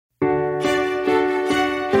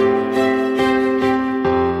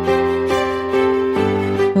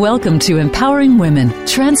Welcome to Empowering Women,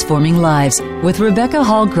 Transforming Lives with Rebecca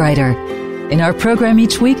Hall Gruyter. In our program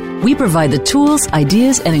each week, we provide the tools,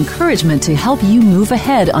 ideas, and encouragement to help you move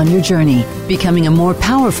ahead on your journey, becoming a more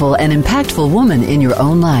powerful and impactful woman in your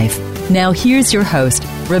own life. Now here's your host,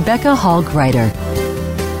 Rebecca Hall Gruyter.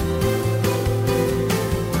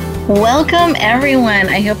 Welcome, everyone.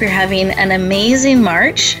 I hope you're having an amazing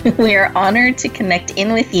March. We are honored to connect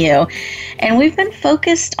in with you. And we've been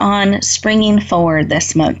focused on springing forward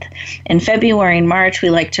this month. In February and March, we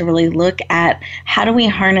like to really look at how do we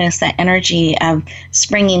harness that energy of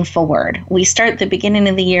springing forward. We start the beginning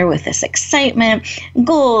of the year with this excitement,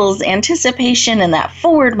 goals, anticipation, and that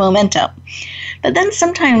forward momentum. But then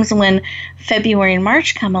sometimes when February and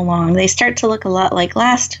March come along, they start to look a lot like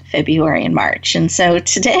last February and March. And so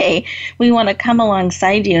today we want to come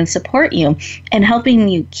alongside you and support you in helping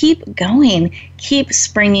you keep going, keep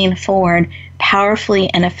springing forward powerfully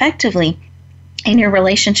and effectively in your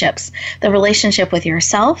relationships, the relationship with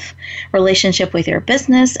yourself, relationship with your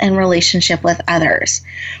business, and relationship with others.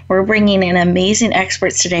 We're bringing in amazing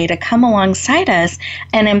experts today to come alongside us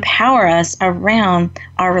and empower us around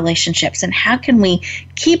our relationships and how can we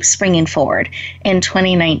keep springing forward in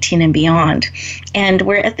 2019 and beyond. And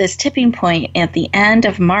we're at this tipping point at the end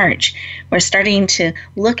of March. We're starting to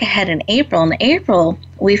look ahead in April. In April,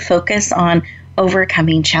 we focus on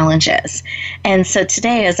overcoming challenges. And so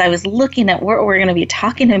today, as I was looking at what we're going to be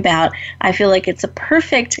talking about, I feel like it's a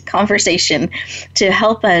perfect conversation to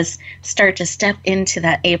help us start to step into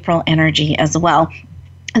that April energy as well.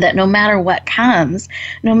 That no matter what comes,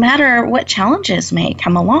 no matter what challenges may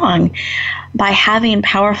come along, by having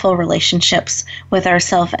powerful relationships with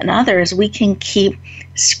ourselves and others, we can keep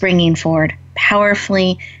springing forward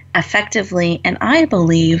powerfully, effectively, and I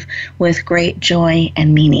believe with great joy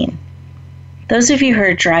and meaning. Those of you who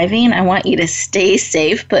are driving, I want you to stay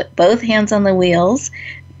safe, put both hands on the wheels,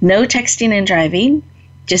 no texting and driving,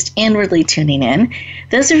 just inwardly tuning in.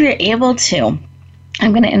 Those of you who are able to,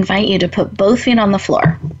 I'm going to invite you to put both feet on the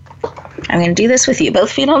floor. I'm going to do this with you,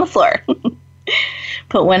 both feet on the floor.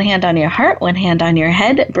 Put one hand on your heart, one hand on your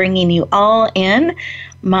head, bringing you all in,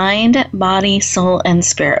 mind, body, soul, and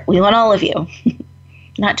spirit. We want all of you.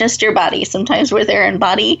 Not just your body. Sometimes we're there in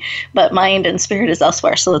body, but mind and spirit is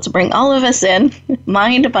elsewhere. So let's bring all of us in,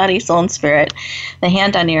 mind, body, soul, and spirit. The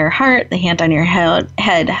hand on your heart, the hand on your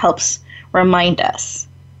head helps remind us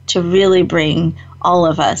to really bring all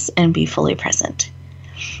of us and be fully present.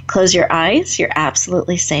 Close your eyes. You're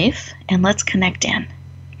absolutely safe. And let's connect in.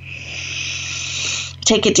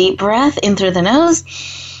 Take a deep breath in through the nose,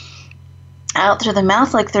 out through the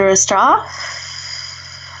mouth like through a straw.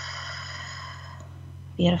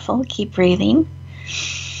 Beautiful. Keep breathing.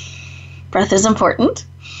 Breath is important.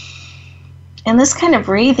 And this kind of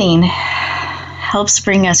breathing helps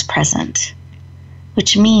bring us present,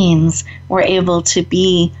 which means we're able to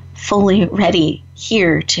be fully ready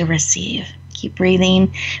here to receive. Keep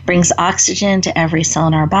breathing. Brings oxygen to every cell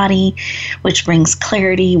in our body, which brings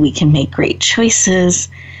clarity. We can make great choices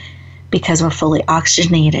because we're fully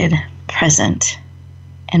oxygenated, present,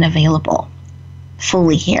 and available,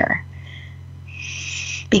 fully here.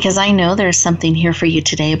 Because I know there's something here for you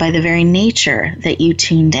today by the very nature that you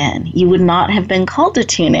tuned in. You would not have been called to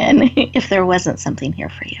tune in if there wasn't something here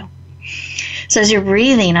for you. So as you're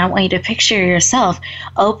breathing, I want you to picture yourself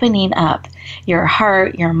opening up your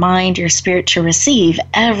heart, your mind, your spirit to receive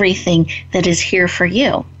everything that is here for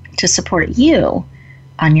you, to support you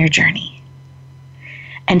on your journey.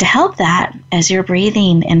 And to help that, as you're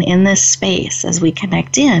breathing and in this space, as we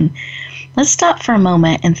connect in, let's stop for a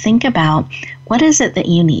moment and think about what is it that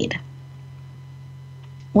you need?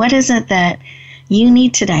 What is it that you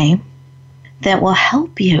need today that will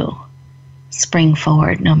help you spring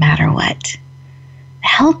forward no matter what?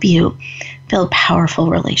 Help you build powerful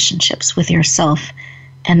relationships with yourself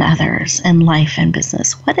and others in life and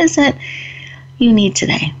business. What is it you need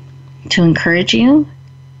today to encourage you,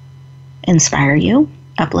 inspire you,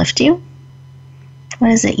 uplift you?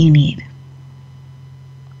 What is it you need?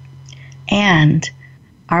 And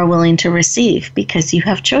are willing to receive because you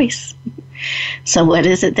have choice. So what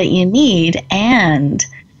is it that you need and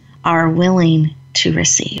are willing to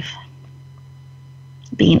receive?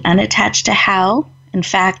 Being unattached to how, in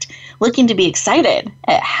fact, looking to be excited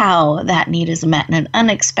at how that need is met in an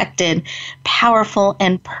unexpected, powerful,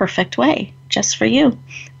 and perfect way, just for you,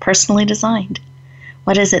 personally designed.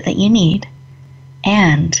 What is it that you need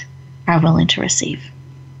and are willing to receive?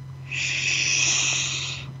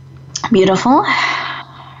 Beautiful.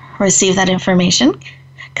 Receive that information.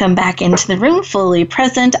 Come back into the room fully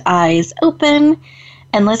present, eyes open,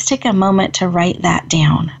 and let's take a moment to write that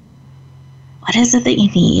down. What is it that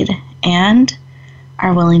you need and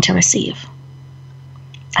are willing to receive.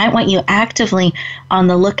 I want you actively on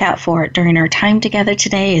the lookout for it during our time together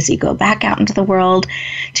today as you go back out into the world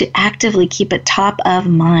to actively keep it top of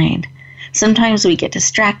mind. Sometimes we get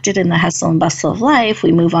distracted in the hustle and bustle of life.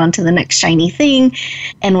 We move on to the next shiny thing,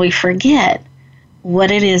 and we forget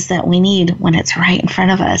what it is that we need when it's right in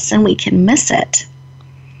front of us, and we can miss it.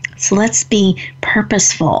 So let's be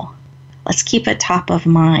purposeful. Let's keep it top of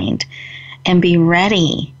mind and be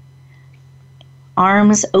ready,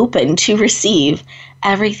 arms open to receive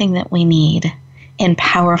everything that we need in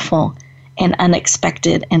powerful and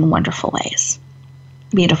unexpected and wonderful ways.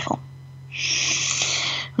 Beautiful.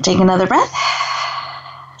 We'll take another breath.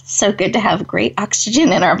 It's so good to have great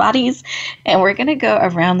oxygen in our bodies. And we're going to go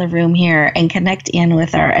around the room here and connect in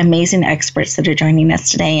with our amazing experts that are joining us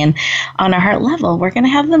today. And on a heart level, we're going to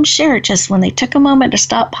have them share just when they took a moment to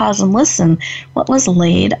stop, pause, and listen, what was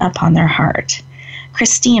laid upon their heart.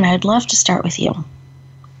 Christine, I'd love to start with you.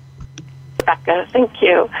 Rebecca, thank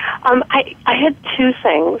you. I had two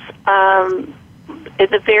things. At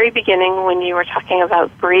the very beginning, when you were talking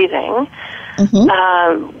about breathing,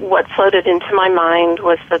 what floated into my mind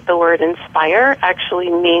was that the word inspire actually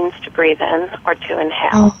means to breathe in or to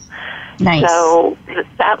inhale. Nice. So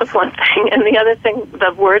that was one thing. And the other thing,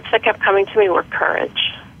 the words that kept coming to me were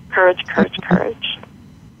courage. Courage, courage, courage.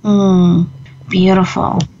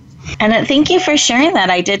 Beautiful. And thank you for sharing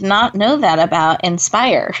that. I did not know that about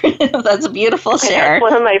inspire. That's a beautiful share. That's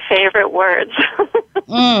one of my favorite words.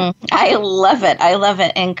 I love it. I love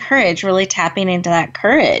it. And courage, really tapping into that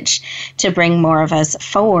courage to bring more of us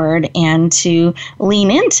forward and to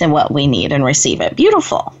lean into what we need and receive it.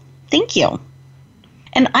 Beautiful. Thank you.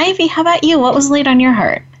 And Ivy, how about you? What was laid on your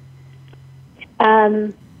heart?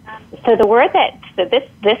 So the word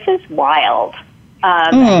this is wild.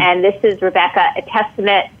 And this is, Rebecca, a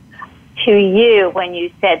testament to you when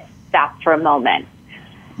you said stop for a moment.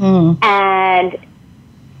 And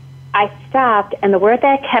I stopped, and the word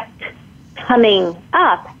that kept coming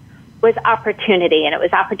up was opportunity, and it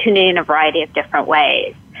was opportunity in a variety of different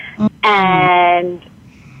ways. And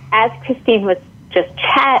as Christine was just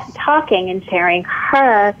talking and sharing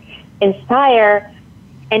her inspire,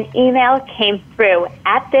 an email came through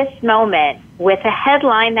at this moment with a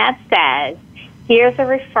headline that says, "Here's a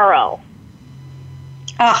referral."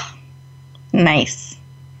 Oh, nice.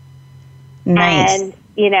 Nice. And,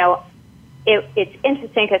 it's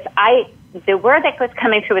interesting because the word that was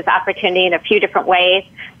coming through was opportunity in a few different ways,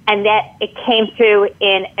 and that it came through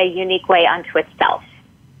in a unique way unto itself.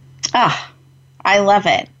 Ah, I love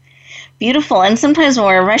it. Beautiful. And sometimes when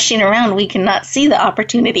we're rushing around, we cannot see the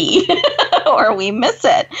opportunity or we miss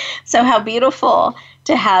it. So how beautiful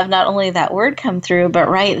to have not only that word come through, but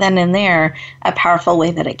right then and there, a powerful way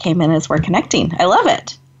that it came in as we're connecting. I love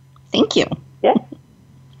it. Thank you. Yeah.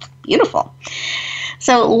 Beautiful.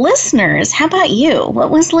 So listeners, how about you? What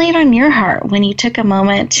was laid on your heart when you took a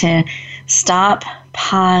moment to stop,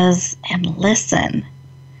 pause, and listen?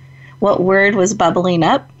 What word was bubbling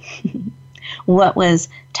up? What was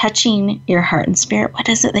touching your heart and spirit? What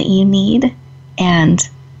is it that you need and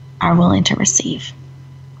are willing to receive?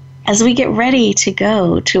 As we get ready to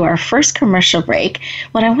go to our first commercial break,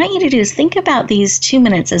 what I want you to do is think about these 2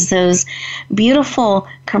 minutes as those beautiful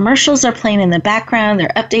commercials are playing in the background.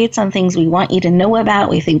 They're updates on things we want you to know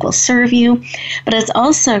about, we think will serve you. But it's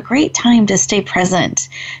also a great time to stay present,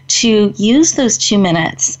 to use those 2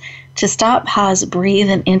 minutes to stop, pause,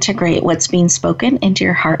 breathe, and integrate what's being spoken into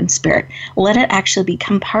your heart and spirit. Let it actually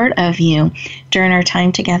become part of you during our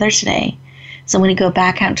time together today. So when you go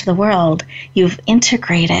back out into the world, you've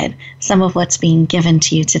integrated some of what's being given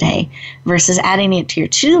to you today versus adding it to your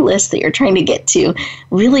to-do list that you're trying to get to.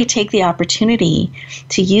 Really take the opportunity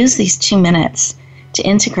to use these 2 minutes to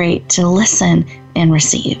integrate, to listen, and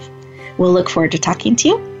receive. We'll look forward to talking to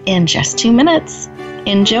you in just 2 minutes.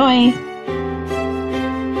 Enjoy.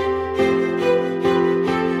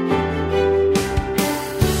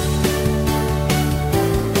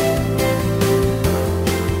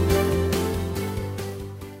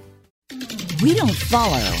 We don't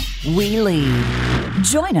follow, we lead.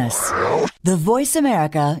 Join us, the Voice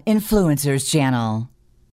America Influencers Channel.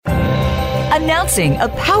 Announcing a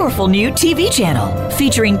powerful new TV channel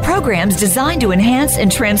featuring programs designed to enhance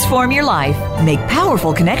and transform your life. Make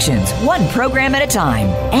powerful connections, one program at a time.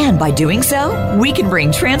 And by doing so, we can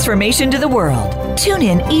bring transformation to the world. Tune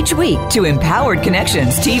in each week to Empowered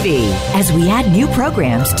Connections TV as we add new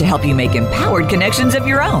programs to help you make empowered connections of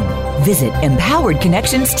your own. Visit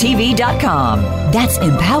empoweredconnectionstv.com. That's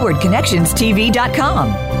empoweredconnectionstv.com.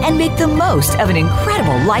 And make the most of an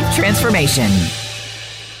incredible life transformation.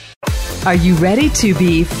 Are you ready to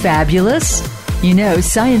be fabulous? You know,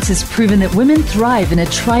 science has proven that women thrive in a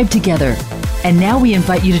tribe together. And now we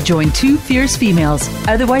invite you to join two fierce females,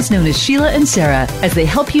 otherwise known as Sheila and Sarah, as they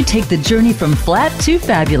help you take the journey from flat to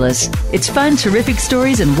fabulous. It's fun, terrific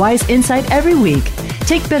stories, and wise insight every week.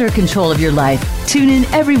 Take better control of your life. Tune in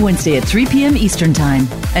every Wednesday at 3 p.m. Eastern Time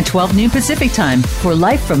and 12 noon Pacific Time for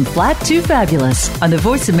Life from Flat to Fabulous on the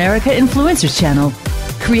Voice America Influencers Channel.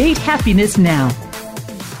 Create happiness now.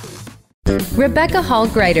 Rebecca Hall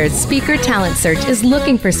Gruyter's Speaker Talent Search is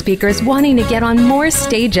looking for speakers wanting to get on more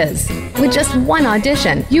stages. With just one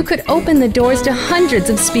audition, you could open the doors to hundreds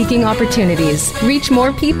of speaking opportunities, reach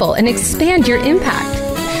more people, and expand your impact.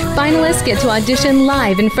 Finalists get to audition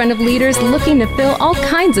live in front of leaders looking to fill all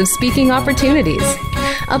kinds of speaking opportunities.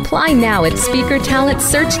 Apply now at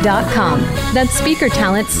speakertalentsearch.com. That's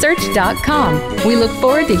speakertalentsearch.com. We look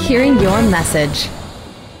forward to hearing your message.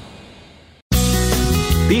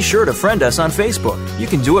 Be sure to friend us on Facebook. You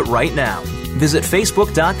can do it right now. Visit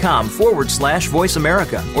facebook.com/Voice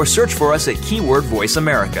America or search for us at keyword Voice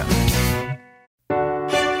America.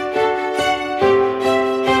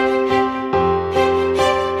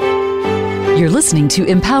 You're listening to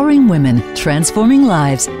Empowering Women, Transforming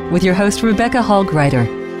Lives with your host, Rebecca Hall Gruyter.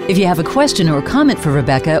 If you have a question or comment for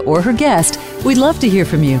Rebecca or her guest, we'd love to hear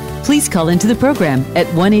from you. Please call into the program at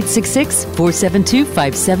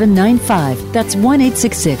 1-866-472-5795. That's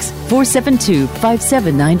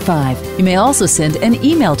 1-866-472-5795. You may also send an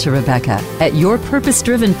email to Rebecca at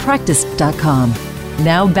yourpurposedrivenpractice.com.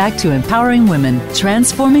 Now back to Empowering Women,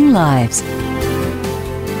 Transforming Lives.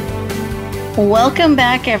 Welcome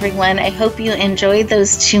back, everyone. I hope you enjoyed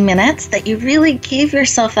those 2 minutes, that you really gave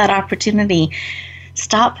yourself that opportunity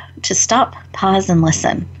stop, pause, and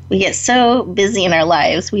listen. We get so busy in our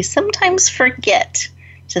lives, we sometimes forget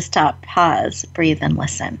to stop, pause, breathe, and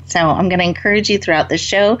listen. So I'm going to encourage you throughout the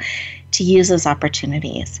show to use those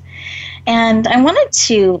opportunities. And I wanted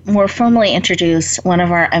to more formally introduce one of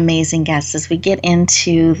our amazing guests as we get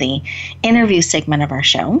into the interview segment of our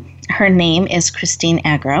show. Her name is Christine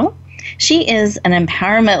Agro. She is an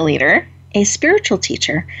empowerment leader, a spiritual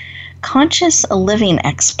teacher, conscious living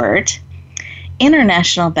expert,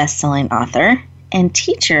 international best-selling author, and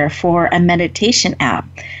teacher for a meditation app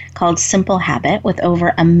called Simple Habit with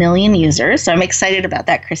over 1 million users. So I'm excited about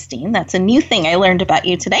that, Christine. That's a new thing I learned about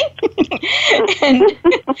you today. And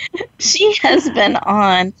she has been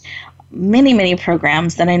on many, many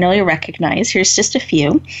programs that I know you recognize. Here's just a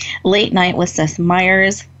few. Late Night with Seth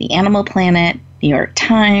Meyers, The Animal Planet, New York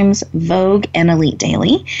Times, Vogue, and Elite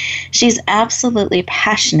Daily. She's absolutely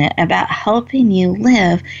passionate about helping you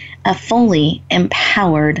live a fully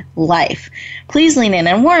empowered life. Please lean in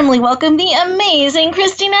and warmly welcome the amazing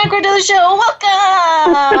Christine Agro to the show.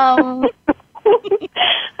 Welcome!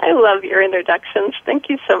 I love your introductions. Thank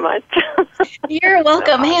you so much. You're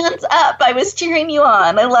welcome. Hands up. I was cheering you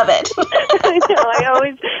on. I love it. I know.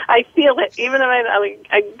 I feel it. Even if I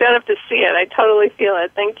don't have to see it, I totally feel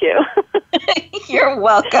it. Thank you. You're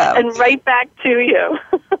welcome. And right back to you.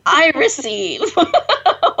 I receive.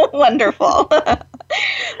 Wonderful. Well,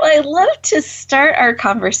 I'd love to start our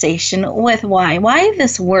conversation with why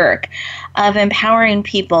this work of empowering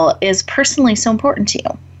people is personally so important to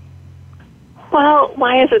you. Well,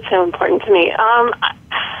 why is it so important to me?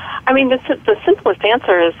 I mean, the simplest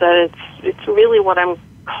answer is that it's really what I'm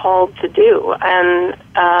called to do. And,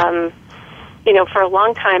 for a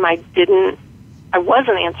long time I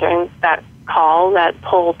wasn't answering that call, that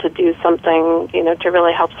pull to do something, to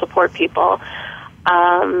really help support people.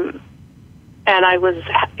 And I was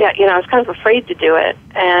kind of afraid to do it.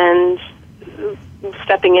 And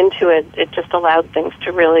stepping into it, it just allowed things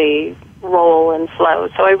to really roll and flow.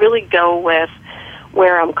 So I really go with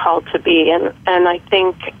where I'm called to be. And I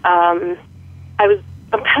think I'm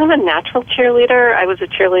kind of a natural cheerleader. I was a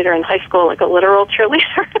cheerleader in high school, like a literal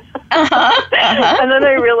cheerleader. And then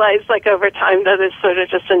I realized, over time, that it's sort of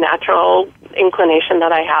just a natural inclination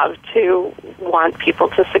that I have to want people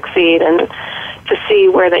to succeed and to see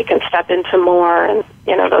where they can step into more and,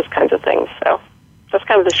 those kinds of things. So that's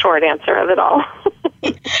kind of the short answer of it all.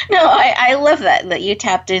 No, I love that you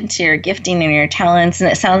tapped into your gifting and your talents,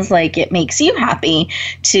 and it sounds like it makes you happy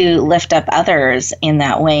to lift up others in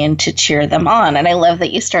that way and to cheer them on. And I love that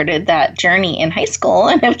you started that journey in high school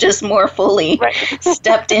and have just more fully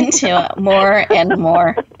stepped into it more and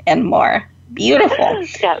more and more. Beautiful.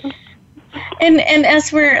 Yes. And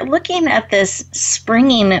as we're looking at this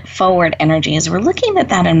springing forward energy, as we're looking at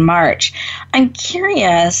that in March, I'm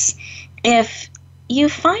curious if you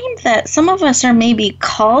find that some of us are maybe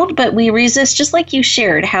called, but we resist, just like you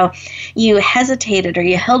shared, how you hesitated or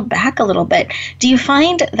you held back a little bit. Do you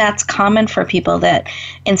find that's common for people, that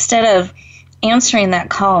instead of answering that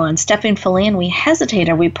call and stepping fully in, we hesitate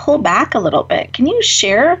or we pull back a little bit. Can you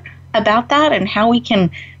share about that and how we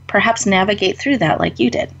can perhaps navigate through that like you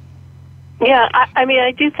did? Yeah, I mean,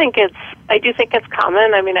 I do think it's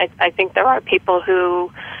common. I mean, I think there are people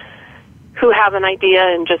who have an idea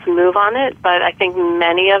and just move on it, but I think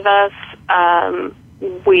many of us,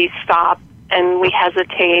 we stop and we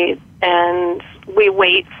hesitate and we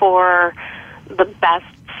wait for the best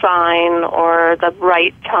sign or the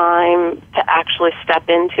right time to actually step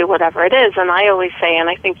into whatever it is. And I always say, and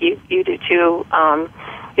I think you do too,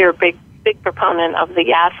 you're a big proponent of the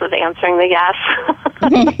yes, of answering the yes.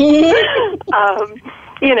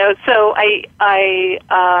 So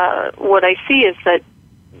I what I see is that,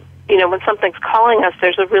 when something's calling us,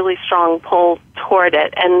 there's a really strong pull toward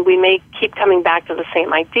it, and we may keep coming back to the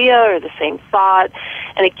same idea or the same thought,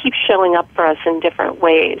 and it keeps showing up for us in different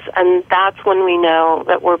ways. And that's when we know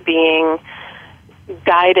that we're being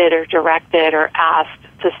guided or directed or asked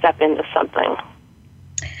to step into something.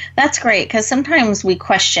 That's great, because sometimes we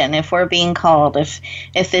question if we're being called, if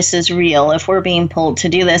this is real, if we're being pulled to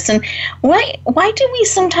do this. And why do we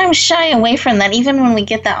sometimes shy away from that? Even when we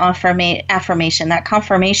get that affirmation, that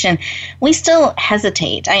confirmation, we still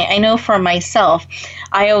hesitate. I know for myself,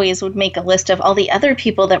 I always would make a list of all the other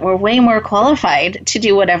people that were way more qualified to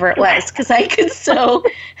do whatever it was, because I could so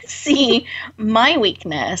see my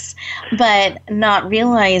weakness, but not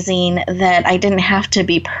realizing that I didn't have to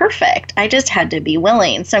be perfect. I just had to be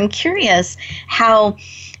willing. So I'm curious how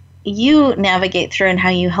you navigate through and how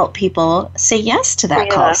you help people say yes to that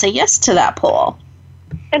call, say yes to that pull.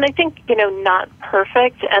 And I think, not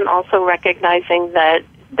perfect, and also recognizing that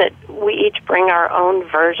we each bring our own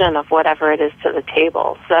version of whatever it is to the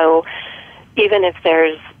table. So even if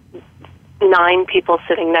there's 9 people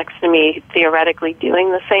sitting next to me theoretically doing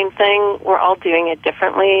the same thing, we're all doing it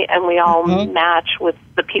differently, and we all match with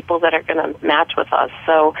the people that are going to match with us.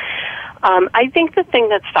 So I think the thing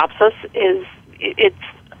that stops us is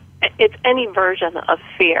it's any version of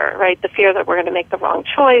fear, right? The fear that we're going to make the wrong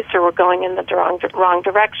choice, or we're going in the wrong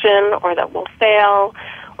direction, or that we'll fail,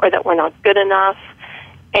 or that we're not good enough.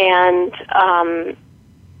 And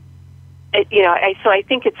so I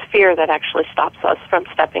think it's fear that actually stops us from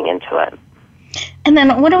stepping into it. And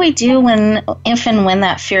then what do we do if and when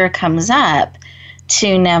that fear comes up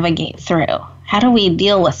to navigate through? How do we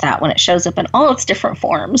deal with that when it shows up in all its different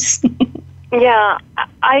forms? Yeah,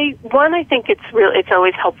 I think it's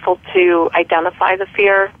always helpful to identify the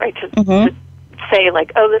fear, right? To say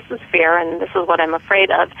like, oh, this is fear and this is what I'm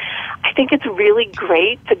afraid of. I think it's really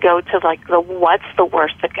great to go to like what's the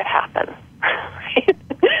worst that could happen, right?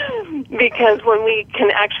 Because when we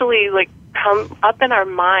can actually like come up in our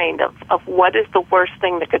mind of what is the worst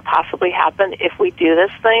thing that could possibly happen if we do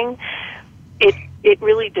this thing, it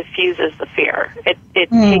really diffuses the fear. It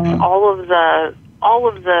takes all of the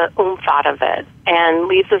oomph out of it and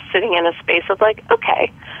leaves us sitting in a space of like,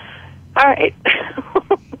 okay, all right.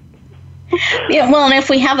 Yeah, well, and if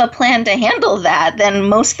we have a plan to handle that, then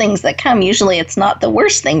most things that come, usually it's not the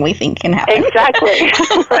worst thing we think can happen. Exactly,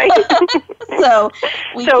 right? So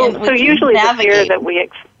usually the fear that we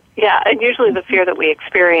usually the fear that we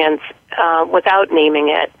experience without naming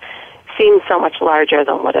it seems so much larger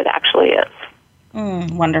than what it actually is.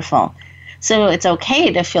 Wonderful. So it's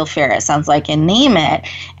okay to feel fear, it sounds like, and name it,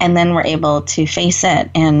 and then we're able to face it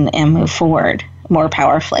and move forward more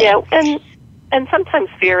powerfully. Yeah, and sometimes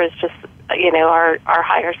fear is just, our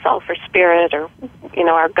higher self or spirit or,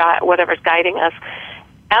 our God, whatever's guiding us,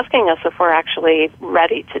 asking us if we're actually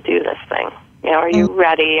ready to do this thing. Are you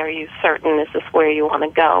ready? Are you certain? Is this where you want to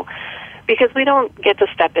go? Because we don't get to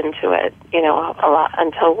step into it, a lot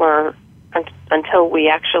until we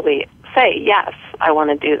actually say, yes, I want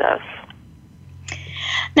to do this.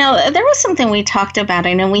 Now, there was something we talked about.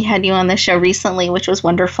 I know we had you on the show recently, which was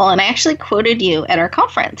wonderful, and I actually quoted you at our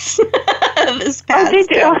conference this past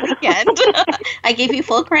weekend. I gave you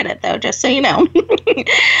full credit, though, just so you know.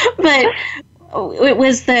 But it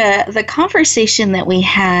was the conversation that we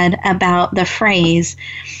had about the phrase,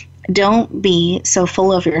 don't be so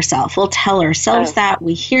full of yourself. We'll tell ourselves that.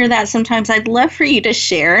 We hear that sometimes. I'd love for you to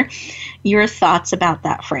share your thoughts about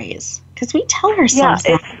that phrase, because we tell ourselves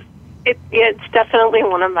that. It's definitely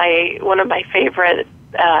one of my favorite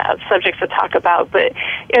subjects to talk about. But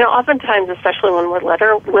oftentimes, especially when we're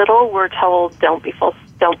little, we're told don't be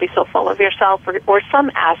so full of yourself, or some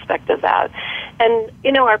aspect of that. And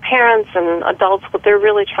our parents and adults, what they're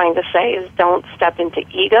really trying to say is don't step into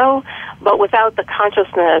ego, but without the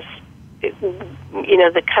consciousness.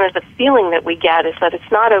 The kind of the feeling that we get is that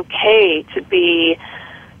it's not okay to be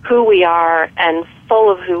who we are and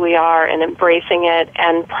full of who we are and embracing it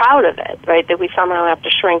and proud of it, right? That we somehow have to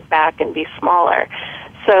shrink back and be smaller.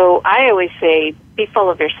 So I always say, be full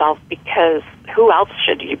of yourself, because who else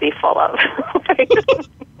should you be full of?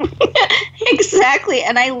 Exactly.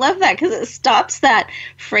 And I love that, because it stops that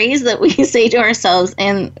phrase that we say to ourselves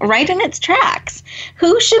and right in its tracks.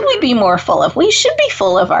 Who should we be more full of? We should be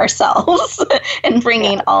full of ourselves and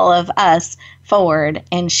bringing all of us forward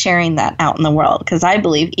and sharing that out in the world, because I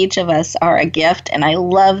believe each of us are a gift, and I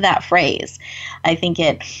love that phrase. I think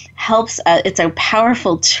it helps. It's a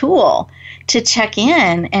powerful tool to check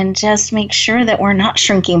in and just make sure that we're not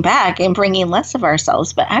shrinking back and bringing less of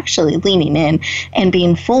ourselves, but actually leaning in and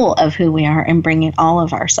being full of who we are and bringing all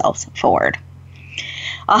of ourselves forward.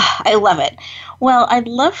 Oh, I love it. Well, I'd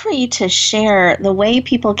love for you to share the way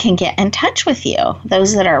people can get in touch with you.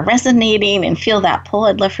 Those that are resonating and feel that pull,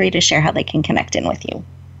 I'd love for you to share how they can connect in with you.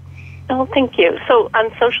 Oh, thank you. So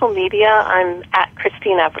on social media, I'm at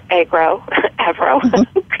Christine Agro, Christine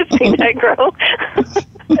Agro, Agro,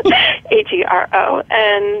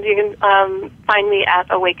 and you can find me at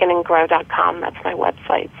awakenandgrow.com. That's my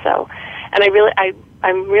website. So, and I really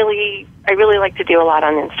like to do a lot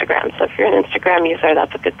on Instagram. So if you're an Instagram user,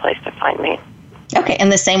 that's a good place to find me. Okay, in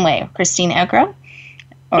the same way, Christine Agro,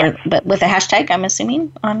 yes. But with a hashtag, I'm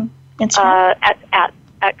assuming, on Instagram.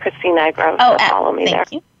 At Christine Agro. Oh, so follow me there.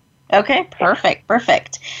 Thank you. Okay,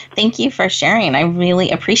 perfect. Thank you for sharing. I really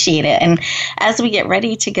appreciate it. And as we get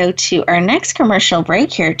ready to go to our next commercial break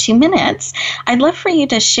here, 2 minutes, I'd love for you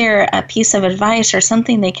to share a piece of advice or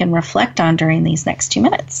something they can reflect on during these next 2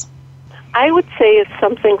 minutes. I would say if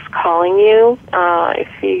something's calling you,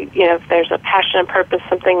 if there's a passion and purpose,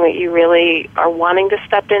 something that you really are wanting to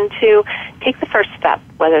step into, take the first step,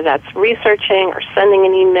 whether that's researching or sending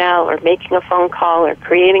an email or making a phone call or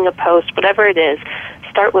creating a post, whatever it is.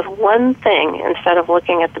 Start with one thing instead of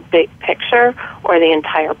looking at the big picture or the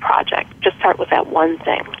entire project. Just start with that one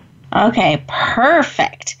thing. Okay,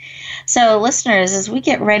 perfect. So listeners, as we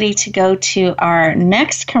get ready to go to our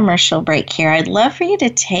next commercial break here, I'd love for you to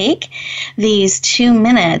take these 2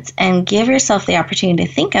 minutes and give yourself the opportunity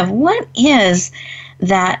to think of what is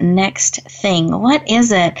that next thing? What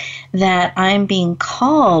is it that I'm being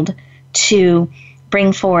called to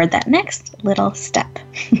bring forward that next little step?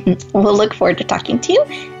 We'll look forward to talking to you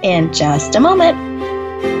in just a moment.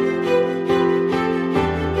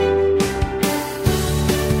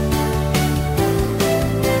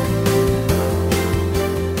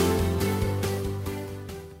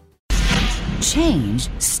 Change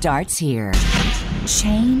starts here.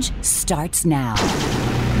 Change starts now.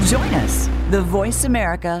 Join us, the Voice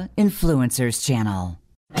America Influencers Channel.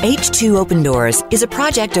 H2 Open Doors is a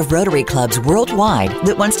project of Rotary Clubs worldwide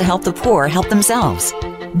that wants to help the poor help themselves.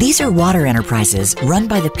 These are water enterprises run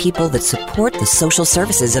by the people that support the social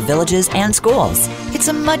services of villages and schools. It's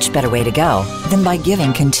a much better way to go than by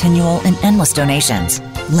giving continual and endless donations.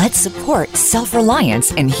 Let's support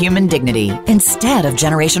self-reliance and human dignity instead of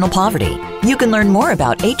generational poverty. You can learn more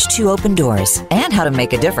about H2 Open Doors and how to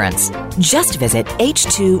make a difference. Just visit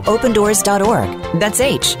h2opendoors.org. That's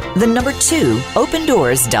H, the number 2,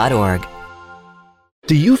 opendoors.org.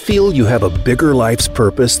 Do you feel you have a bigger life's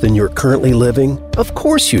purpose than you're currently living? Of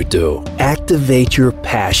course you do. Activate your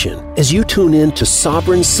passion as you tune in to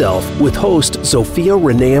Sovereign Self with host Zofia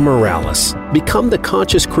Renea Morales. Become the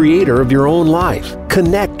conscious creator of your own life.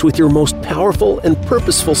 Connect with your most powerful and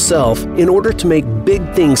purposeful self in order to make big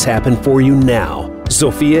things happen for you now.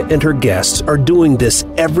 Zofia and her guests are doing this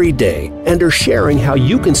every day and are sharing how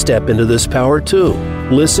you can step into this power too.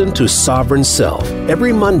 Listen to Sovereign Self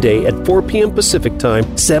every Monday at 4 p.m. Pacific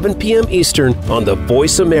Time, 7 p.m. Eastern on the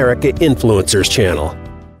Voice America Influencers Channel.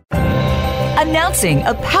 Announcing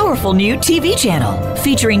a powerful new TV channel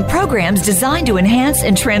featuring programs designed to enhance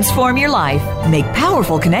and transform your life. Make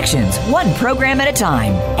powerful connections, one program at a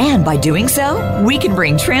time. And by doing so, we can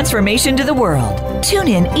bring transformation to the world. Tune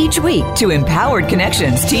in each week to Empowered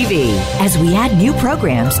Connections TV as we add new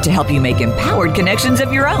programs to help you make empowered connections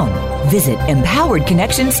of your own. Visit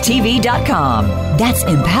empoweredconnectionstv.com. That's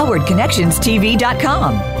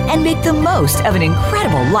empoweredconnectionstv.com. And make the most of an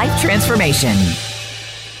incredible life transformation.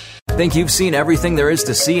 Think you've seen everything there is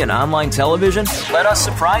to see in online television? Let us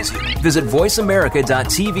surprise you. Visit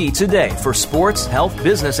voiceamerica.tv today for sports, health,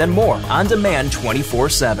 business, and more on demand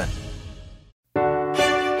 24/7.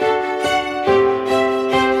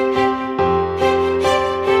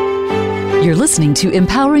 You're listening to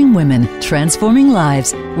Empowering Women, Transforming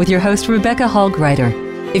Lives with your host, Rebecca Hall Gruyter.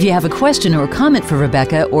 If you have a question or comment for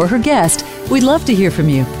Rebecca or her guest, we'd love to hear from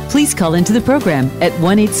you. Please call into the program at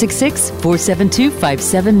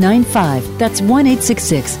 1-866-472-5795. That's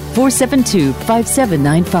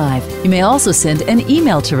 1-866-472-5795. You may also send an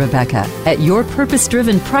email to Rebecca at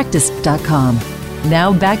yourpurposedrivenpractice.com.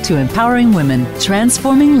 Now back to empowering women,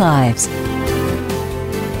 transforming lives.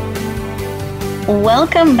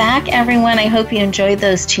 Welcome back, everyone. I hope you enjoyed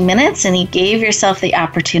those 2 minutes and you gave yourself the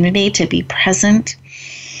opportunity to be present,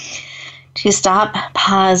 to stop,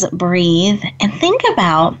 pause, breathe, and think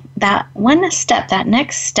about that one step, that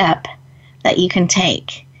next step that you can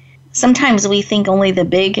take. Sometimes we think only the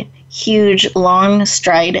big, huge, long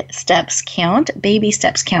stride steps count. Baby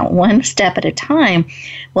steps count. One step at a time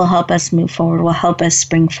will help us move forward, will help us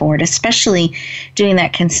spring forward, especially doing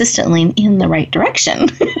that consistently in the right direction.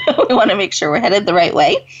 We want to make sure we're headed the right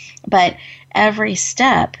way, but every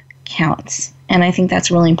step counts. And I think that's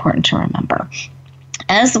really important to remember.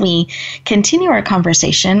 As we continue our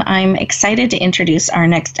conversation, I'm excited to introduce our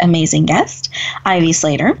next amazing guest, Ivy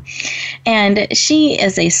Slater. And she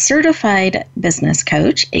is a certified business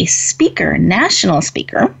coach, a speaker, national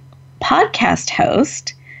speaker, podcast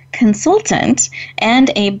host, consultant,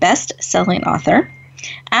 and a best-selling author.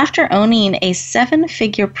 After owning a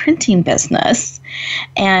 7-figure printing business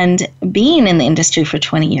and being in the industry for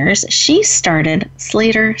 20 years, she started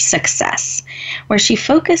Slater Success, where she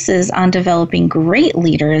focuses on developing great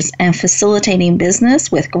leaders and facilitating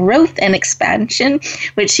business with growth and expansion,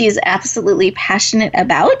 which she is absolutely passionate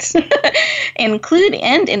about. And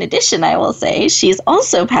in addition, I will say, she's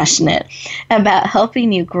also passionate about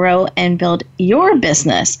helping you grow and build your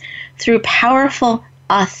business through powerful,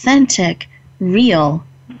 authentic, real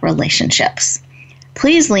relationships.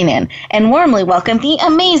 Please lean in and warmly welcome the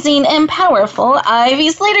amazing and powerful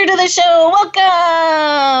Ivy Slater to the show.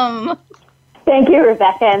 Welcome. Thank you,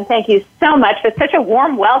 Rebecca, and thank you so much for such a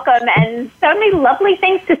warm welcome and so many lovely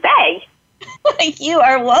things to say. You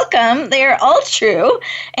are welcome. They are all true,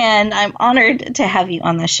 and I'm honored to have you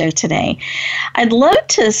on the show today. I'd love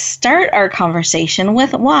to start our conversation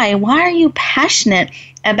with why. Why are you passionate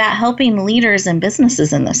about helping leaders and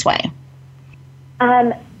businesses in this way?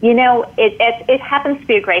 It happens to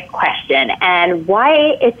be a great question, and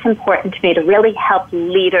why it's important to me to really help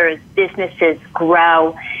leaders, businesses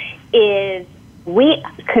grow is we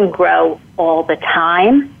can grow all the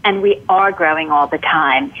time, and we are growing all the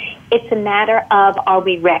time. It's a matter of, are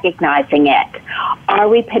we recognizing it?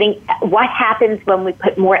 What happens when we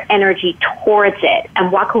put more energy towards it,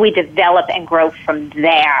 and what can we develop and grow from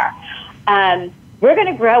there? We're going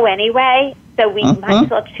to grow anyway, so we might as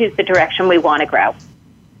well choose the direction we want to grow.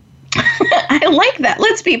 I like that.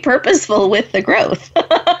 Let's be purposeful with the growth.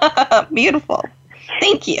 Beautiful.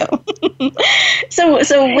 Thank you. So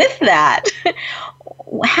with that,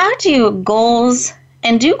 how do goals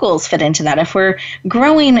fit into that? If we're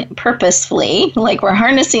growing purposefully, like we're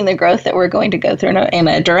harnessing the growth that we're going to go through in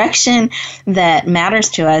a direction that matters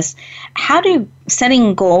to us, how do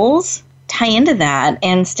setting goals tie into that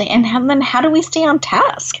then how do we stay on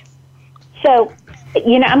task? So,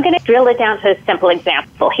 I'm going to drill it down to a simple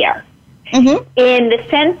example here. Mm-hmm. In the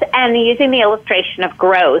sense, and using the illustration of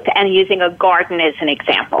growth and using a garden as an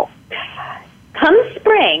example. Come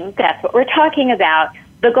spring, that's what we're talking about,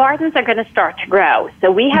 the gardens are going to start to grow.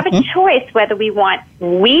 So we have a choice whether we want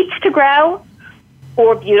weeds to grow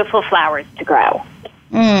or beautiful flowers to grow.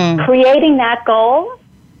 Creating that goal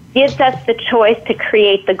gives us the choice to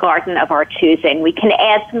create the garden of our choosing. We can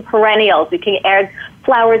add some perennials. We can add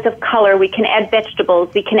flowers of color. We can add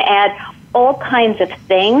vegetables. We can add all kinds of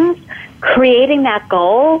things. Creating that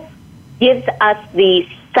goal gives us the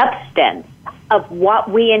substance of what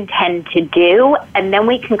we intend to do, and then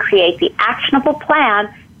we can create the actionable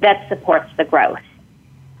plan that supports the growth.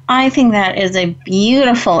 I think that is a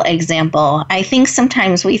beautiful example. I think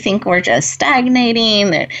sometimes we think we're just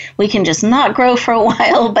stagnating, that we can just not grow for a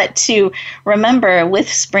while, but to remember with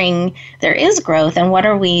spring, there is growth. And what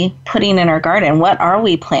are we putting in our garden? What are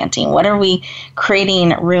we planting? What are we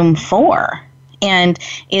creating room for? And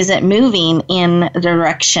is it moving in the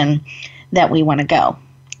direction that we want to go?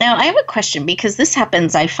 Now, I have a question, because this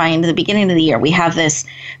happens, I find, at the beginning of the year. We have this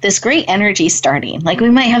great energy starting. Like, we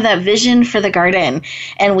might have that vision for the garden,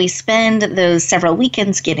 and we spend those several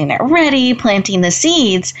weekends getting it ready, planting the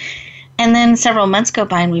seeds, and then several months go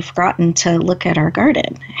by and we've forgotten to look at our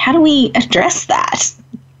garden. How do we address that?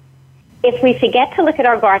 If we forget to look at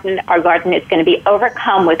our garden is going to be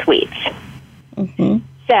overcome with weeds. Mm-hmm.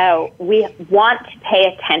 So we want to pay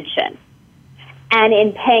attention. And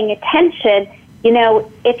in paying attention, You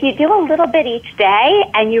know, if you do a little bit each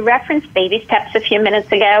day, and you referenced baby steps a few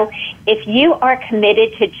minutes ago, if you are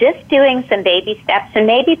committed to just doing some baby steps and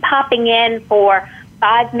maybe popping in for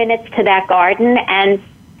 5 minutes to that garden and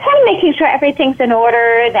kind of making sure everything's in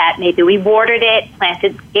order, that maybe we watered it,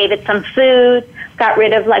 gave it some food, got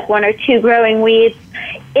rid of like 1 or 2 growing weeds,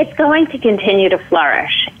 it's going to continue to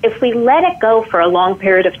flourish. If we let it go for a long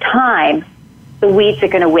period of time, the weeds are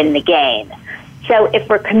going to win the game. So if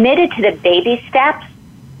we're committed to the baby steps,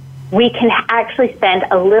 we can actually spend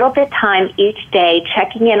a little bit of time each day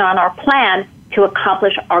checking in on our plan to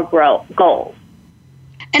accomplish our goals.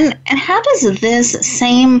 And how does this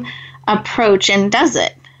same approach, and does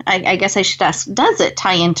it, I guess I should ask, does it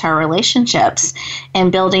tie into our relationships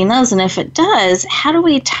and building those? And if it does, how do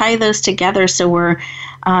we tie those together so we're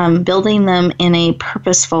building them in a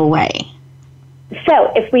purposeful way?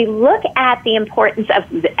 So if we look at the importance of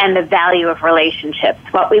and the value of relationships,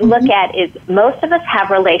 what we look at is most of us have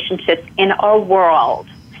relationships in our world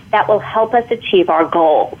that will help us achieve our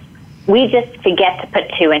goals. We just forget to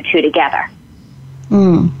put 2 and 2 together.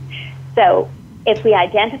 So if we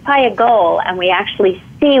identify a goal and we actually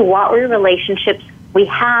see what relationships we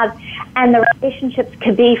have, and the relationships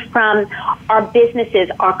could be from our businesses,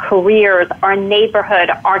 our careers, our neighborhood,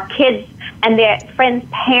 our kids and their friends'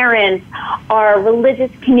 parents, our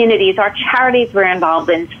religious communities, our charities we're involved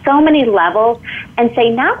in, so many levels, and say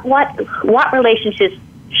not what relationship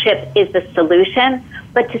is the solution,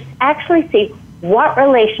 but to actually see what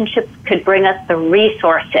relationships could bring us the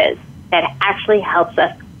resources that actually helps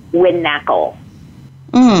us win that goal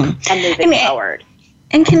and move it forward.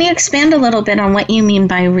 And can you expand a little bit on what you mean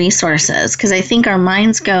by resources? Because I think our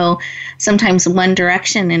minds go sometimes one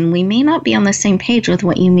direction, and we may not be on the same page with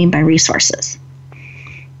what you mean by resources.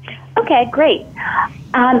 Okay, great.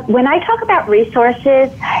 When I talk about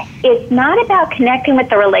resources, it's not about connecting with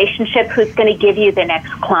the relationship who's going to give you the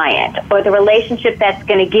next client, or the relationship that's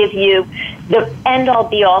going to give you the end-all,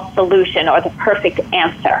 be-all solution or the perfect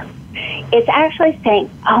answer. It's actually saying,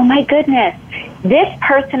 oh my goodness, this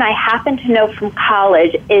person I happen to know from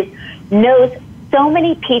college knows so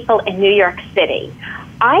many people in New York City.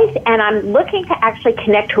 I'm looking to actually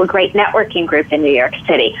connect to a great networking group in New York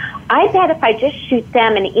City. I bet if I just shoot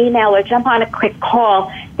them an email or jump on a quick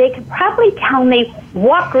call, they could probably tell me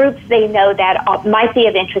what groups they know that might be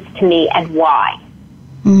of interest to me and why.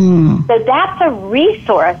 So that's a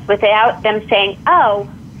resource without them saying, oh,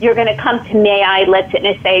 you're going to come to me, let's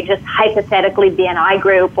say just hypothetically BNI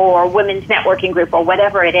group or women's networking group or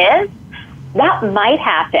whatever it is. That might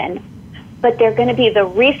happen, but they're going to be the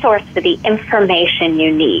resource for the information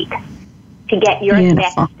you need to get your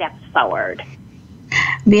next steps forward.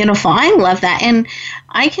 Beautiful. I love that. And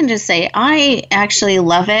I can just say I actually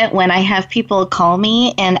love it when I have people call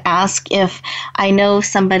me and ask if I know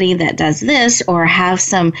somebody that does this or have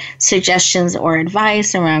some suggestions or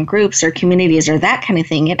advice around groups or communities or that kind of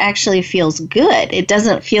thing. It actually feels good. It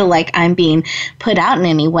doesn't feel like I'm being put out in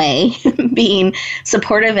any way, being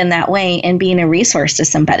supportive in that way and being a resource to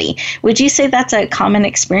somebody. Would you say that's a common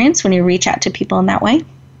experience when you reach out to people in that way?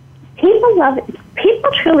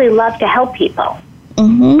 People truly love to help people.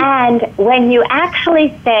 And when you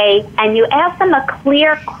actually say, and you ask them a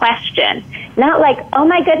clear question, not like, oh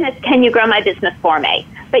my goodness, can you grow my business for me?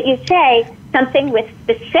 But you say something with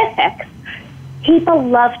specifics, people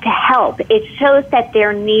love to help. It shows that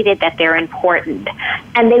they're needed, that they're important,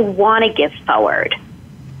 and they want to give forward.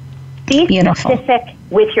 Be specific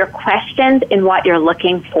with your questions and what you're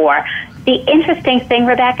looking for. The interesting thing,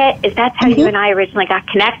 Rebecca, is that's how you and I originally got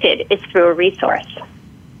connected, is through a resource.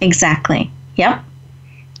 Exactly. Yep.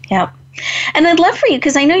 And I'd love for you,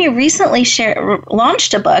 because I know you recently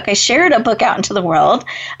launched a book. I shared a book out into the world.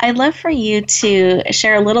 I'd love for you to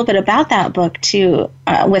share a little bit about that book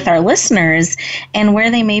with our listeners and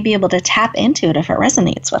where they may be able to tap into it if it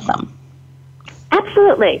resonates with them.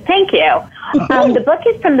 Absolutely. Thank you. The book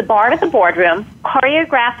is From the Bar to the Boardroom,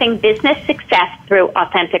 Choreographing Business Success Through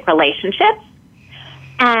Authentic Relationships.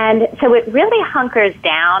 And so it really hunkers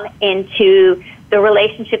down into the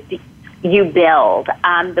relationship you build.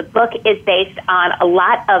 The book is based on a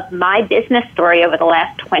lot of my business story over the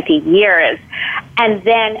last 20 years. And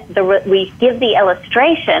then we give the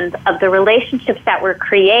illustrations of the relationships that were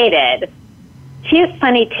created. Cute,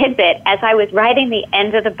 funny tidbit, as I was writing the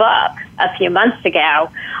end of the book a few months ago,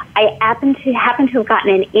 I happened to have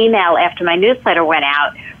gotten an email after my newsletter went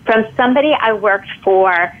out from somebody I worked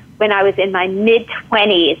for when I was in my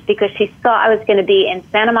mid-20s, because she saw I was going to be in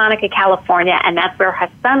Santa Monica, California, and that's where her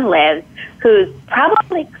son lives, who's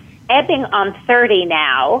probably ebbing on 30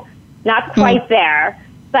 now, not quite there,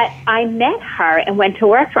 but I met her and went to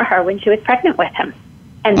work for her when she was pregnant with him.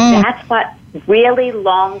 And that's what really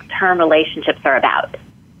long-term relationships are about.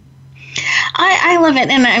 I love it.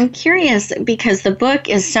 And I'm curious because the book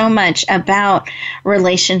is so much about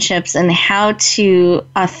relationships and how to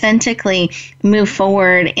authentically move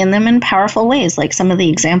forward in them in powerful ways, like some of the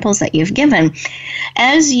examples that you've given.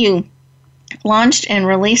 As you launched and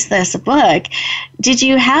released this book, did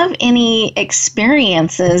you have any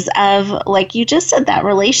experiences of, like you just said, that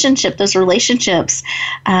relationship, those relationships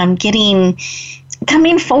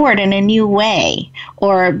coming forward in a new way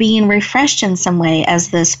or being refreshed in some way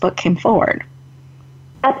as this book came forward?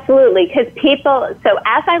 Absolutely, because so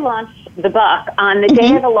as I launched the book, on the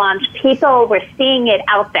day of the launch, people were seeing it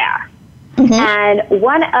out there. And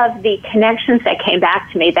one of the connections that came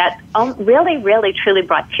back to me that really, really, truly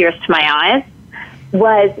brought tears to my eyes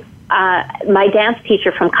was my dance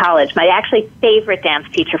teacher from college, my actually favorite dance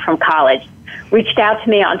teacher from college, reached out to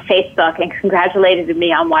me on Facebook and congratulated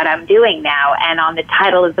me on what I'm doing now and on the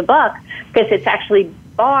title of the book, because it's actually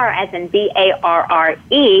Bar, as in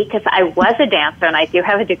B-A-R-R-E, because I was a dancer and I do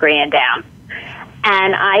have a degree in dance.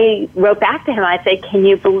 And I wrote back to him, I said, can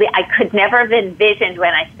you believe, I could never have envisioned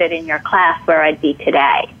when I stood in your class where I'd be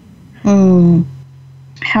today.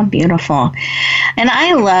 How beautiful. And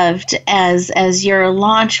I loved as your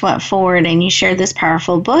launch went forward and you shared this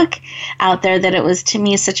powerful book out there, that it was, to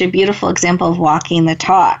me, such a beautiful example of walking the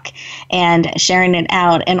talk and sharing it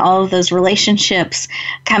out, and all of those relationships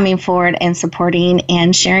coming forward and supporting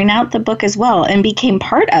and sharing out the book as well and became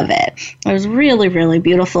part of it. It was really, really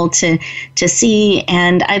beautiful to see.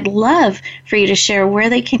 And I'd love for you to share where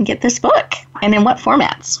they can get this book and in what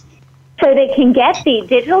formats. So they can get the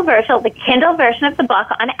digital version, the Kindle version of the book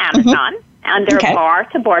on Amazon under Bar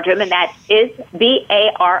to Boardroom, and that is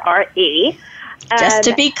B-A-R-R-E. Just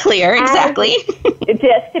to be clear, exactly.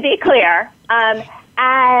 Just to be clear.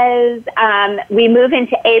 As we move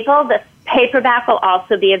into April, the paperback will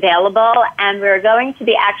also be available, and we're going to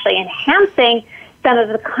be actually enhancing some of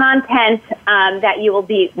the content that you will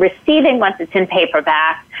be receiving once it's in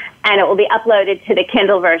paperback, and it will be uploaded to the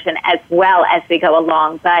Kindle version as well as we go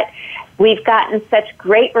along. But we've gotten such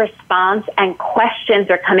great response, and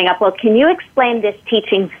questions are coming up. Well, can you explain this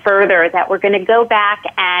teaching further? That we're going to go back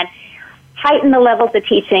and heighten the levels of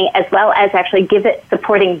teaching, as well as actually give it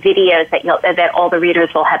supporting videos that all the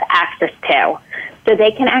readers will have access to. So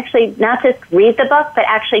they can actually not just read the book, but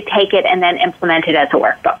actually take it and then implement it as a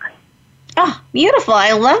workbook. Oh, beautiful.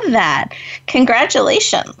 I love that.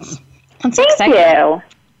 Congratulations. That's exciting. Thank you.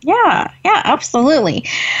 Yeah, absolutely.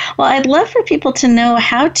 Well, I'd love for people to know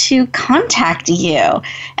how to contact you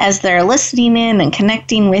as they're listening in and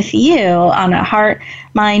connecting with you on a heart,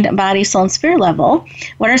 mind, body, soul, and spirit level.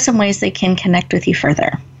 What are some ways they can connect with you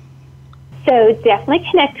further? So definitely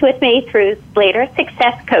connect with me through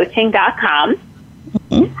SlaterSuccessCoaching.com,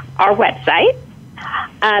 our website.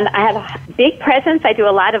 I have a big presence. I do a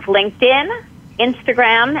lot of LinkedIn,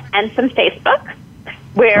 Instagram, and some Facebook.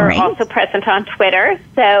 We're also present on Twitter.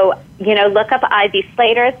 So, look up Ivy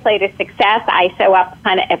Slater, Slater Success. I show up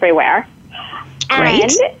kind of everywhere.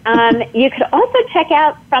 Great. And you could also check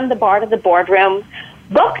out From the Bar to the Boardroom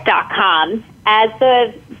book.com as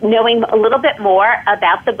knowing a little bit more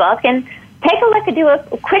about the book, and take a look and do a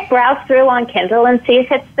quick browse through on Kindle and see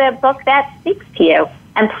if it's the book that speaks to you.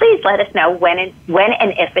 And please let us know when and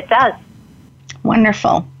if it does.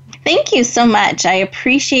 Wonderful. Thank you so much. I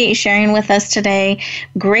appreciate you sharing with us today.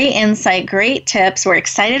 Great insight, great tips. We're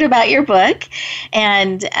excited about your book.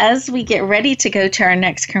 And as we get ready to go to our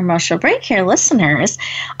next commercial break here, listeners,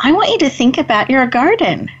 I want you to think about your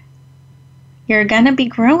garden. You're going to be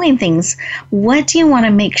growing things. What do you want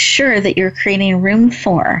to make sure that you're creating room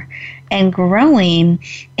for and growing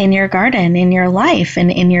in your garden, in your life,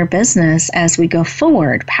 and in your business as we go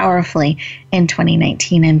forward powerfully in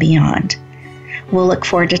 2019 and beyond? We'll look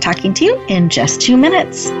forward to talking to you in just 2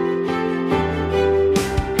 minutes.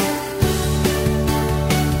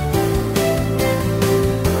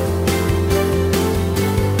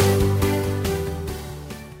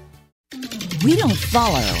 We don't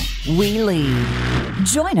follow, we lead.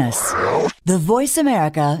 Join us, the Voice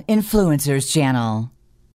America Influencers Channel.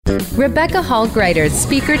 Rebecca Hall Gruyter's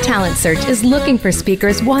Speaker Talent Search is looking for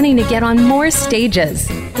speakers wanting to get on more stages.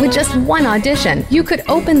 With just one audition, you could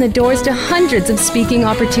open the doors to hundreds of speaking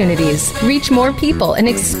opportunities, reach more people, and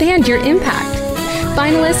expand your impact.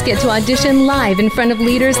 Finalists get to audition live in front of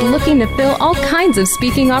leaders looking to fill all kinds of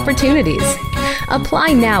speaking opportunities.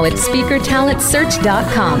 Apply now at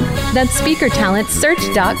SpeakerTalentSearch.com. That's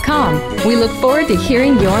SpeakerTalentSearch.com. We look forward to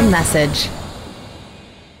hearing your message.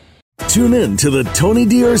 Tune in to the Tony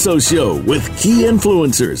D'Urso Show with key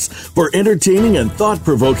influencers for entertaining and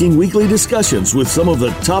thought-provoking weekly discussions with some of the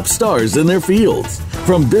top stars in their fields.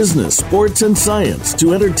 From business, sports, and science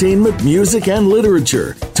to entertainment, music, and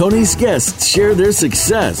literature, Tony's guests share their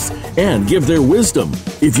success and give their wisdom.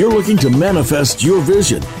 If you're looking to manifest your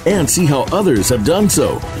vision and see how others have done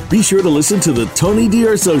so, be sure to listen to the Tony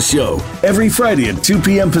D'Urso Show every Friday at 2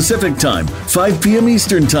 p.m. Pacific Time, 5 p.m.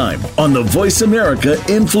 Eastern Time on the Voice America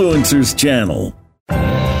Influencers channel.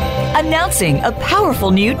 Announcing a powerful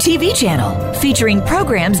new TV channel featuring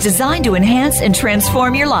programs designed to enhance and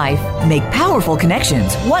transform your life. Make powerful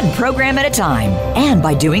connections, one program at a time. And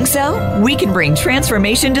by doing so, we can bring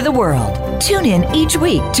transformation to the world. Tune in each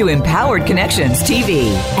week to Empowered Connections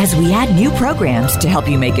TV as we add new programs to help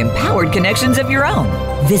you make empowered connections of your own.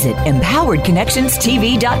 Visit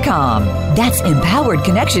empoweredconnectionstv.com. That's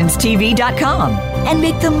empoweredconnectionstv.com. And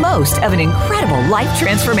make the most of an incredible life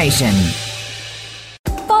transformation.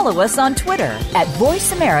 Follow us on Twitter at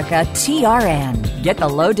VoiceAmericaTRN. Get the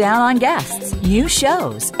lowdown on guests, new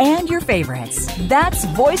shows, and your favorites. That's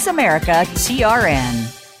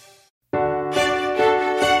VoiceAmericaTRN.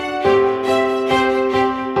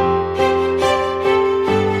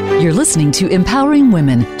 You're listening to Empowering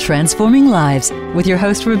Women, Transforming Lives with your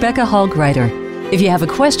host, Rebecca Hall Gruyter. If you have a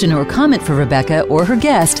question or comment for Rebecca or her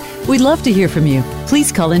guest, we'd love to hear from you.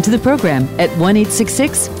 Please call into the program at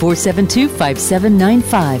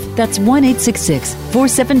 1-866-472-5795. That's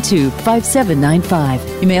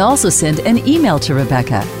 1-866-472-5795. You may also send an email to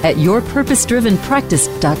Rebecca at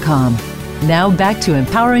yourpurposedrivenpractice.com. Now back to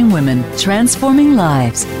Empowering Women, Transforming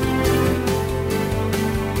Lives.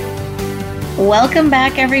 Welcome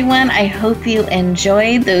back, everyone. I hope you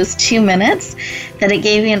enjoyed those 2 minutes, that it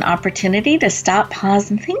gave you an opportunity to stop,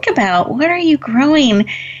 pause, and think about, what are you growing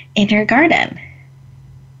in your garden?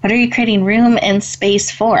 What are you creating room and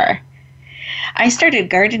space for? I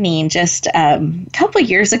started gardening just a couple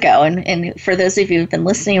years ago, and for those of you who've been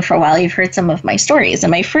listening for a while, you've heard some of my stories.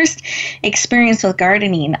 And my first experience with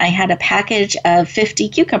gardening, I had a package of 50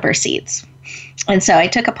 cucumber seeds. And so I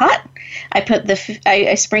took a pot,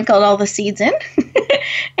 I sprinkled all the seeds in,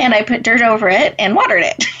 and I put dirt over it and watered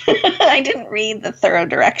it. I didn't read the thorough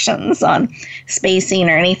directions on spacing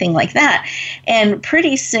or anything like that. And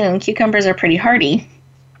pretty soon, cucumbers are pretty hardy.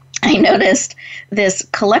 I noticed this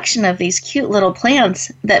collection of these cute little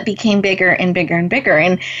plants that became bigger and bigger and bigger.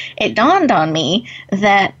 And it dawned on me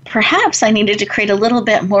that perhaps I needed to create a little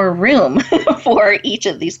bit more room for each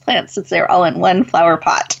of these plants, since they're all in one flower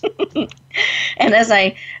pot. And as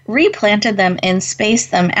I replanted them and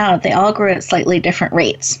spaced them out, they all grew at slightly different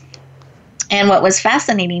rates. And what was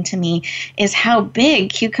fascinating to me is how big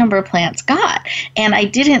cucumber plants got. And I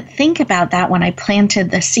didn't think about that when I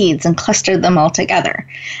planted the seeds and clustered them all together.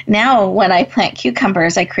 Now, when I plant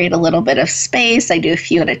cucumbers, I create a little bit of space. I do a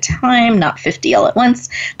few at a time, not 50 all at once.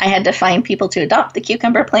 I had to find people to adopt the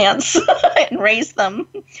cucumber plants and raise them.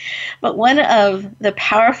 But one of the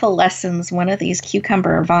powerful lessons one of these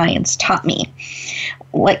cucumber vines taught me,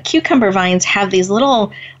 what cucumber vines have these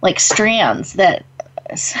little strands that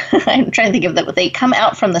I'm trying to think of that. They come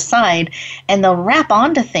out from the side and they'll wrap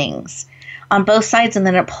onto things on both sides, and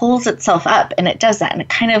then it pulls itself up, and it does that, and it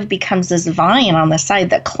kind of becomes this vine on the side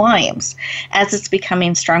that climbs as it's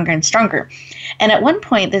becoming stronger and stronger. And at one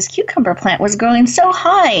point, this cucumber plant was growing so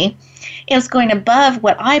high, it was going above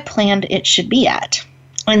what I planned it should be at.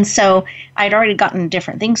 And so I'd already gotten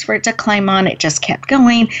different things for it to climb on. It just kept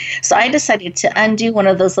going. So I decided to undo one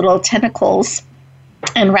of those little tentacles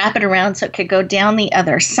and wrap it around so it could go down the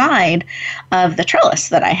other side of the trellis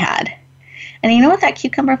that I had. And you know what that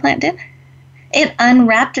cucumber plant did? It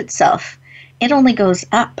unwrapped itself. It only goes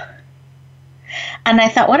up. And I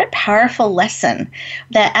thought, what a powerful lesson,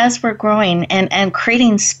 that as we're growing and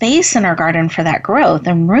creating space in our garden for that growth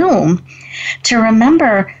and room, to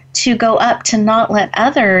remember to go up, to not let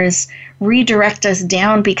others redirect us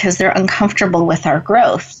down because they're uncomfortable with our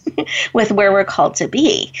growth, with where we're called to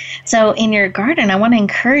be. So in your garden, I want to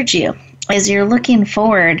encourage you, as you're looking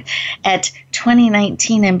forward at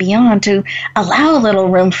 2019 and beyond, to allow a little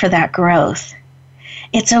room for that growth.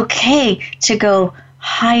 It's okay to go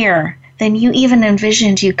higher than you even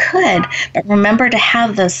envisioned you could, but remember to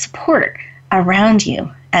have the support around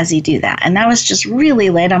you as you do that. And that was just really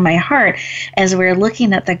laid on my heart as we were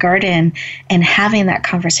looking at the garden and having that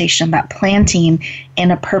conversation about planting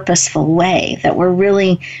in a purposeful way, that we're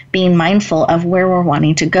really being mindful of where we're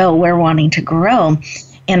wanting to go, where we're wanting to grow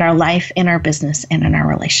in our life, in our business, and in our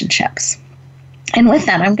relationships. And with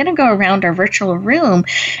that, I'm going to go around our virtual room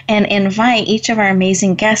and invite each of our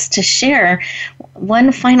amazing guests to share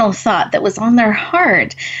one final thought that was on their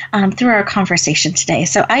heart through our conversation today.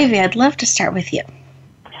 So, Ivy, I'd love to start with you.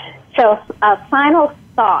 So, a final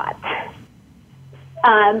thought.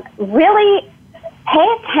 Really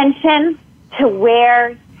pay attention to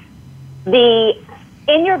where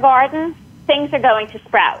in your garden, things are going to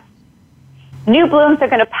sprout. New blooms are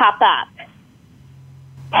going to pop up.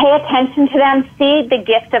 Pay attention to them. See the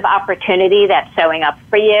gift of opportunity that's showing up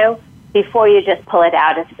for you before you just pull it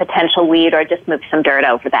out as a potential weed or just move some dirt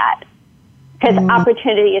over that. Because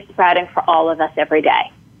opportunity is sprouting for all of us every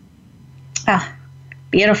day. Ah,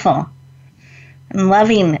 beautiful. I'm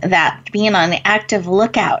loving that, being on the active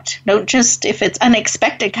lookout. Don't just, if it's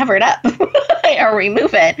unexpected, cover it up or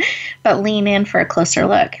remove it, but lean in for a closer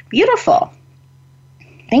look. Beautiful.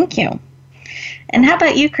 Thank you. And how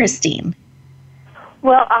about you, Christine?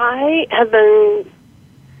 Well, I have been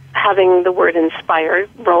having the word inspired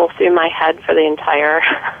roll through my head for the entire,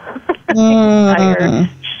 entire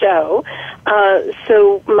show.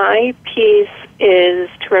 So my piece is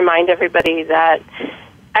to remind everybody that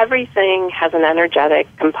everything has an energetic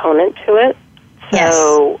component to it.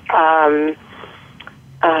 So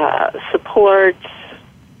support,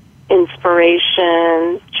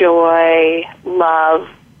 inspiration, joy, love,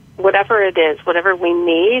 whatever it is, whatever we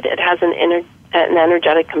need, it has an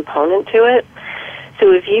energetic component to it.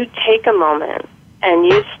 So if you take a moment and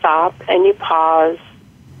you stop and you pause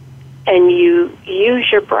and you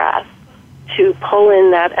use your breath to pull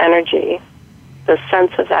in that energy, the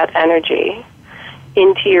sense of that energy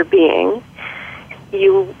into your being,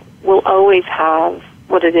 you will always have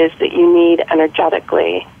what it is that you need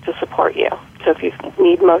energetically to support you. So if you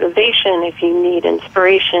need motivation, if you need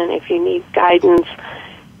inspiration, if you need guidance,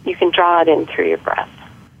 you can draw it in through your breath.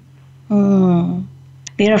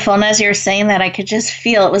 Beautiful. And as you're saying that, I could just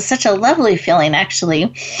feel, it was such a lovely feeling,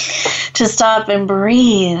 actually, to stop and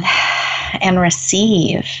breathe and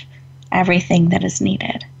receive everything that is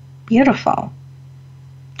needed. Beautiful.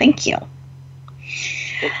 Thank you.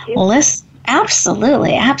 Thank you.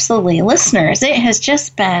 Absolutely. Listeners, it has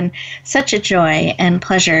just been such a joy and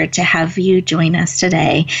pleasure to have you join us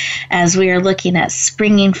today as we are looking at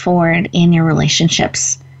springing forward in your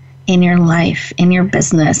relationships, in your life, in your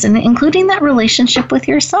business, and including that relationship with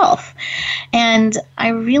yourself. And I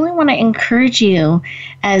really want to encourage you,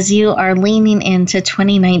 as you are leaning into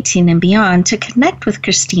 2019 and beyond, to connect with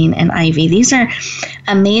Christine and Ivy. These are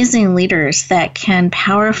amazing leaders that can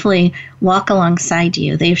powerfully walk alongside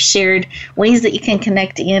you. They've shared ways that you can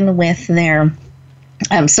connect in with their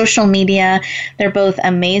social media. They're both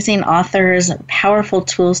amazing authors, powerful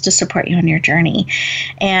tools to support you on your journey.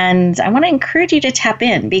 And I want to encourage you to tap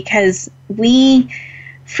in, because we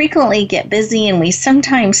frequently get busy and we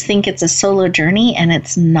sometimes think it's a solo journey, and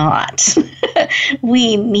it's not.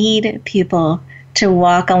 We need people to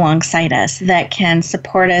walk alongside us that can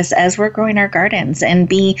support us as we're growing our gardens and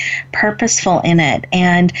be purposeful in it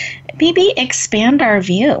and maybe expand our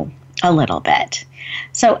view a little bit.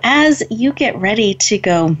 So as you get ready to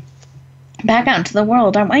go back out into the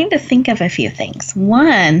world, I want you to think of a few things.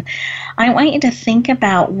 One, I want you to think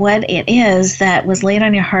about what it is that was laid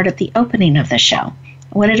on your heart at the opening of the show,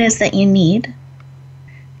 what it is that you need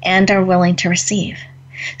and are willing to receive.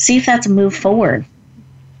 See if that's moved forward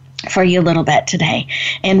for you a little bit today,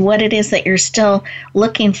 and what it is that you're still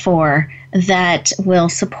looking for that will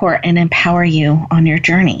support and empower you on your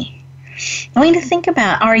journey. I want you to think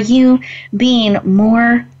about, are you being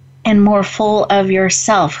more and more full of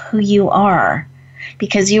yourself, who you are?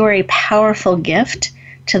 Because you are a powerful gift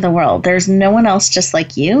to the world. There's no one else just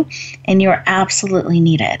like you, and you're absolutely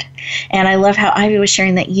needed. And I love how Ivy was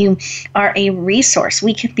sharing that you are a resource.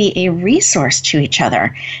 We can be a resource to each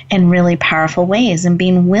other in really powerful ways, and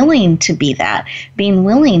being willing to be that, being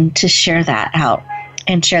willing to share that out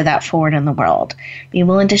and share that forward in the world. Be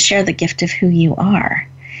willing to share the gift of who you are.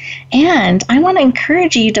 And I want to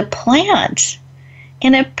encourage you to plant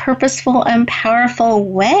in a purposeful and powerful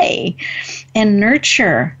way and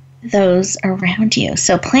nurture those around you.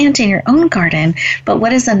 So plant in your own garden, but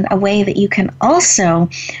what is a way that you can also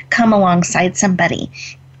come alongside somebody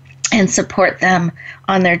and support them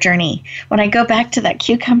on their journey. When I go back to that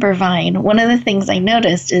cucumber vine, one of the things I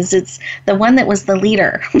noticed is it's the one that was the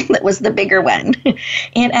leader, that was the bigger one.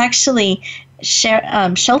 It actually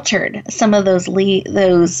sheltered some of those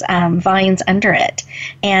vines under it.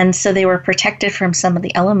 And so they were protected from some of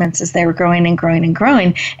the elements as they were growing and growing and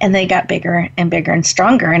growing, and they got bigger and bigger and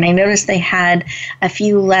stronger. And I noticed they had a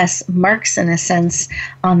few less marks, in a sense,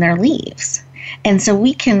 on their leaves. And so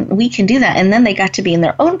we can do that. And then they got to be in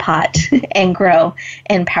their own pot and grow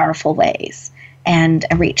in powerful ways and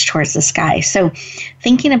reach towards the sky. So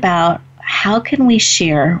thinking about how can we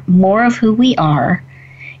share more of who we are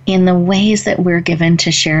in the ways that we're given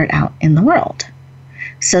to share it out in the world,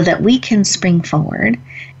 so that we can spring forward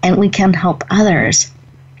and we can help others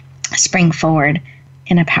spring forward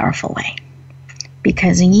in a powerful way.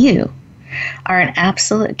 Because you are an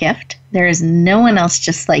absolute gift. There is no one else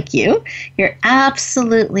just like you. You're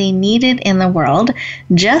absolutely needed in the world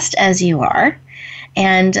just as you are.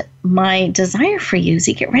 And my desire for you as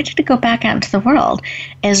you get ready to go back out into the world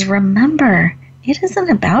is, remember, it isn't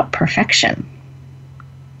about perfection.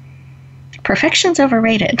 Perfection's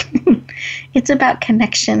overrated. It's about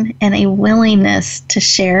connection and a willingness to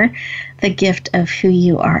share the gift of who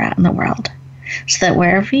you are out in the world. So that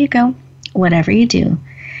wherever you go, whatever you do,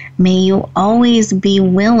 may you always be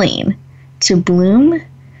willing to bloom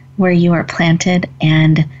where you are planted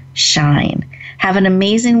and shine. Have an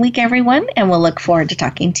amazing week, everyone, and we'll look forward to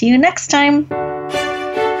talking to you next time.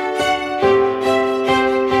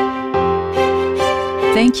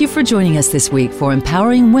 Thank you for joining us this week for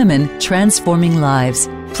Empowering Women, Transforming Lives.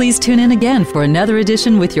 Please tune in again for another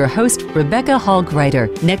edition with your host, Rebecca Hall Gruyter,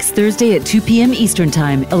 next Thursday at 2 p.m. Eastern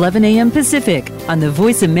Time, 11 a.m. Pacific, on the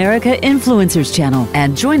Voice America Influencers Channel.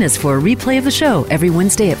 And join us for a replay of the show every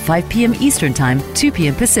Wednesday at 5 p.m. Eastern Time, 2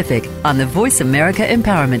 p.m. Pacific, on the Voice America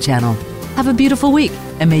Empowerment Channel. Have a beautiful week,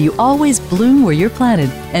 and may you always bloom where you're planted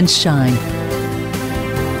and shine.